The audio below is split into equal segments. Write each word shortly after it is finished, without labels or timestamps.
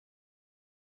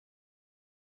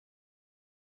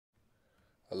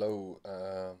Hello,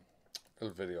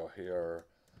 little video here.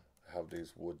 I have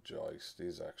these wood joists.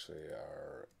 These actually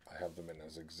are, I have them in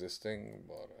as existing,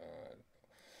 but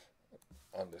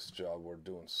on this job we're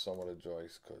doing some of the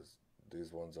joists because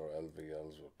these ones are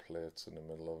LVLs with plates in the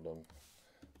middle of them,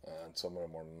 and some of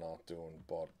them we're not doing,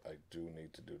 but I do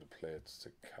need to do the plates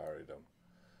to carry them.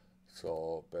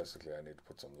 So basically I need to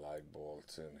put some lag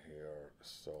bolts in here.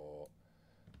 So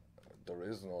there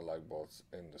is no lag bolts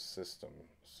in the system,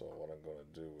 so what I'm going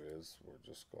to do is we're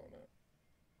just going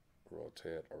to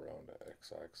rotate around the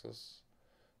x-axis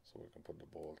so we can put the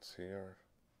bolts here,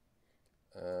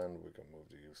 and we can move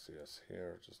the UCS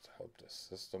here just to help the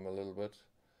system a little bit,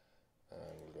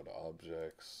 and we'll go to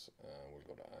objects and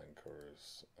we'll go to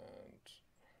anchors, and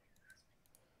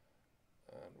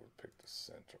we'll pick the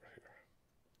center here.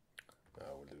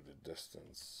 Now we'll do the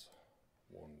distance,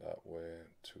 one that way,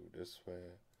 two this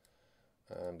way,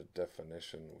 and the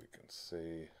definition we can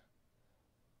see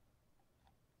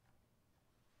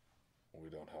we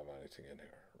don't have anything in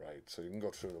here, right? So you can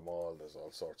go through them all, there's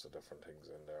all sorts of different things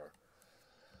in there.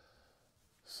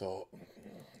 So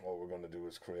what we're going to do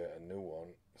is create a new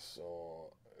one.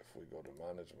 So if we go to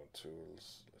management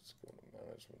tools, let's go to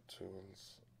management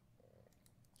tools,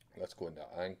 let's go into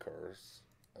anchors,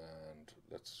 and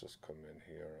let's just come in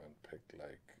here and pick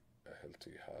like a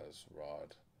Hilti has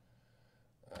rod,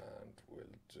 and we'll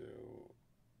do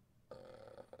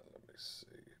let me see,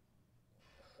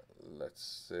 let's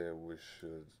say we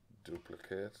should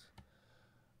duplicate,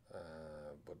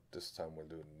 but this time we'll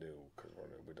do new because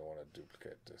we don't want to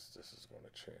duplicate this is going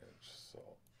to change. So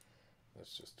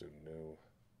let's just do new,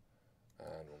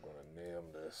 and we're going to name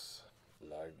this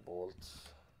lag bolts.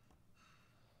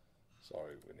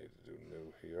 Sorry, we need to do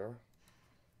new here,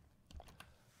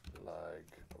 lag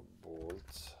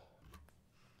bolts,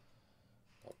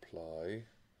 apply,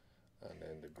 and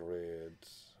then the grade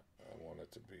I want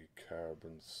it to be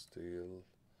carbon steel.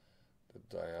 The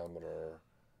diameter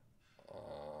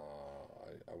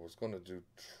I was going to do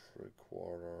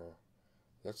 3/4.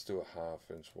 Let's do a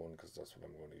 1/2 inch one because that's what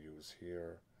I'm going to use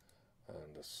here,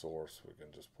 and the source we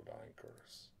can just put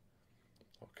anchors.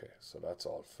 Okay, so that's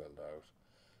all filled out.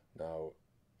 Now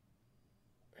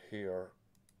here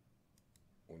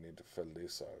we need to fill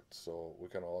this out, so we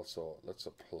can also, let's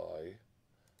apply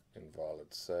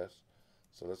invalid set.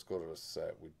 So let's go to the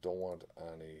set. We don't want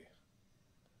any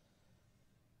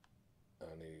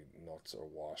nuts or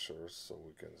washers, so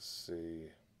we can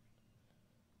see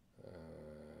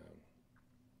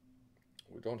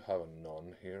we don't have a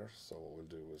none here, so what we'll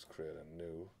do is create a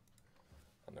new,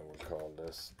 and then we'll call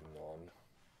this none,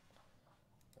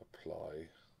 apply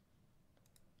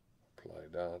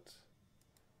that,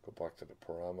 go back to the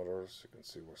parameters, you can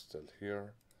see we're still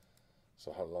here.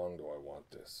 So how long do I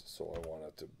want this? So I want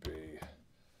it to be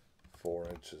 4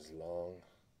 inches long,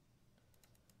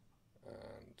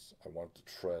 and I want the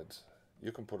tread,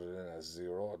 you can put it in as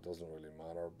 0, it doesn't really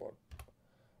matter, but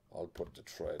I'll put the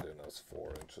tread in as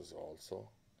 4 inches also.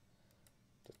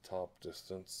 The top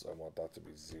distance, I want that to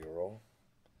be 0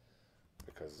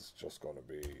 because it's just going to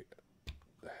be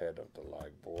the head of the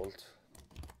lag bolt.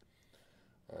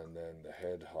 And then the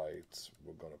head height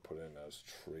we're going to put in as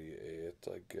 3/8,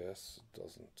 I guess. It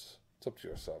doesn't, it's up to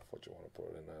yourself what you want to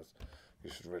put it in as. You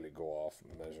should really go off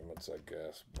measurements, I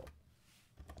guess, but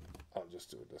I'll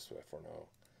just do it this way for now.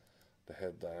 The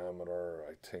head diameter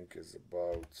I think is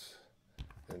about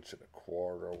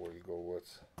 1.25 we'll go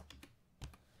with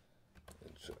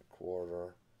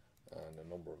 1.25, and the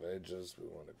number of edges we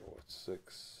want to go with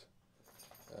 6.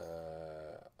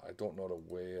 I don't know the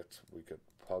weight, we could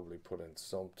probably put in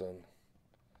something,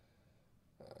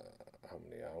 how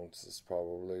many ounces,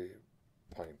 probably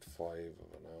 0.5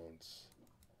 of an ounce,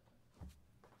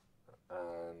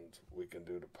 and we can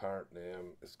do the part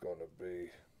name, it's going to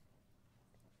be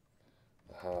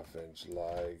a 1/2 inch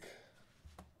lag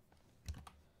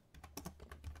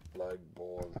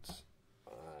bolt,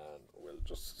 and we'll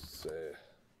just say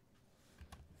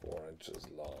 4 inches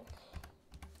long.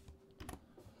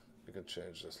 You can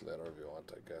change this later if you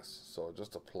want, I guess. So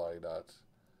just apply that,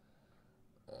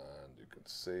 and you can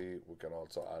see we can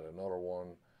also add another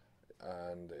one,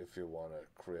 and if you want to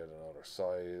create another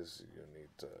size, you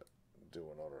need to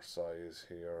do another size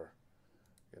here.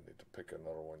 You need to pick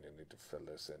another one, you need to fill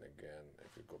this in again.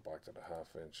 If you go back to the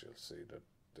 1/2 inch, you'll see that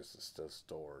this is still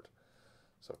stored.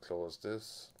 So close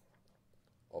this,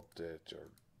 update your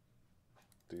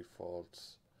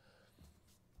defaults,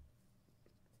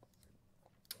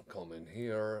 come in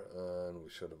here, and we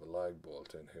should have a lag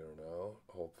bolt in here now,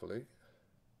 hopefully.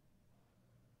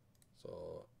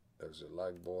 So there's your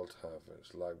lag bolt, 1/2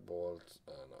 inch lag bolt,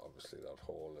 and obviously that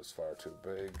hole is far too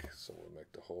big, so we'll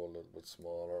make the hole a little bit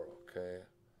smaller. Okay.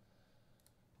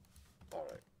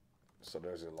 Alright, so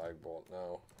there's your lag bolt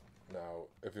now. Now,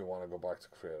 if you want to go back to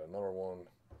create another one,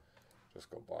 just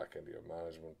go back into your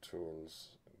management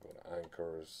tools, and go to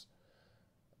anchors.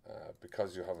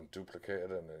 Because you haven't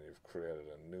duplicated it and then you've created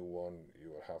a new one, you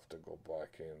will have to go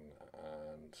back in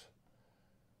and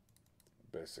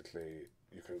basically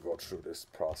you can go through this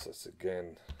process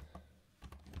again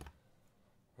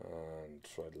and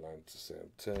try to land the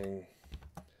same thing.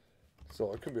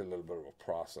 So it can be a little bit of a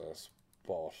process,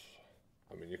 but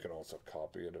I mean, you can also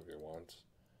copy it if you want.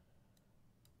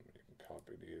 You can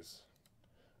copy these.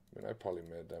 I mean, I probably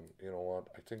made them, you know what,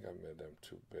 I think I made them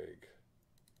too big,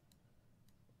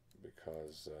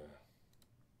 because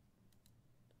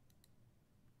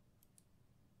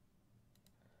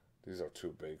these are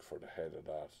too big for the head of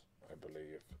that, I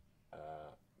believe.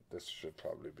 This should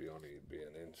probably only be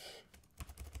an inch.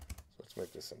 So let's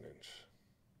make this an inch.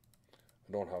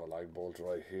 I don't have a lag bolt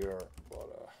right here,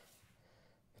 but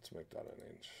let's make that an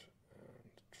inch.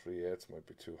 And 3/8 might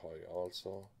be too high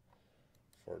also.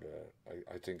 For the,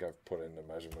 I think I've put in the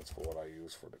measurements for what I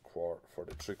use for the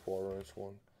 3/4 inch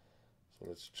one. So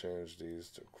let's change these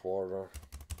to 1/4.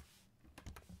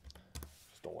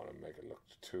 Just don't want to make it look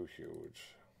too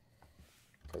huge,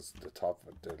 because the top of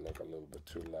it did look a little bit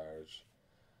too large.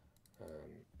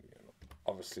 And you know,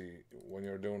 obviously, when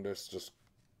you're doing this, just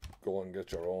go and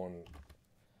get your own.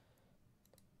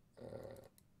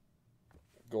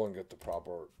 Go and get the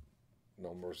proper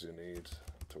numbers you need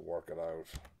to work it out.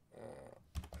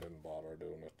 I didn't bother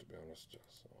doing it, to be honest.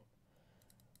 So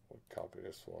we'll copy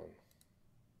this one.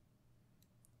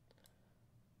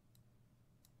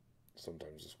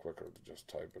 Sometimes it's quicker to just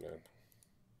type it in.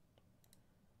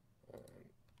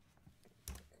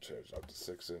 Change that to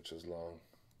 6 inches long,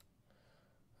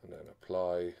 and then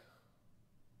apply,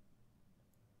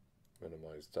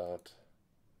 minimize that,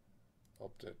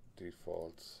 update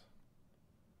defaults,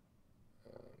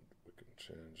 and we can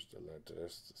change the length of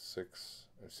this to 6,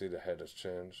 and see the head has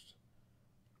changed.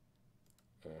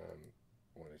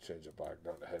 When you change it back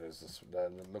down, the head is this,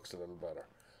 then it looks a little better.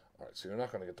 Alright, so you're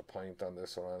not going to get the point on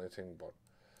this or anything, but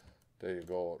there you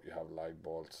go, you have lag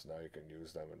bolts. Now you can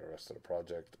use them in the rest of the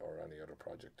project or any other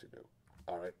project you do.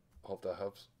 Alright, hope that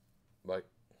helps. Bye.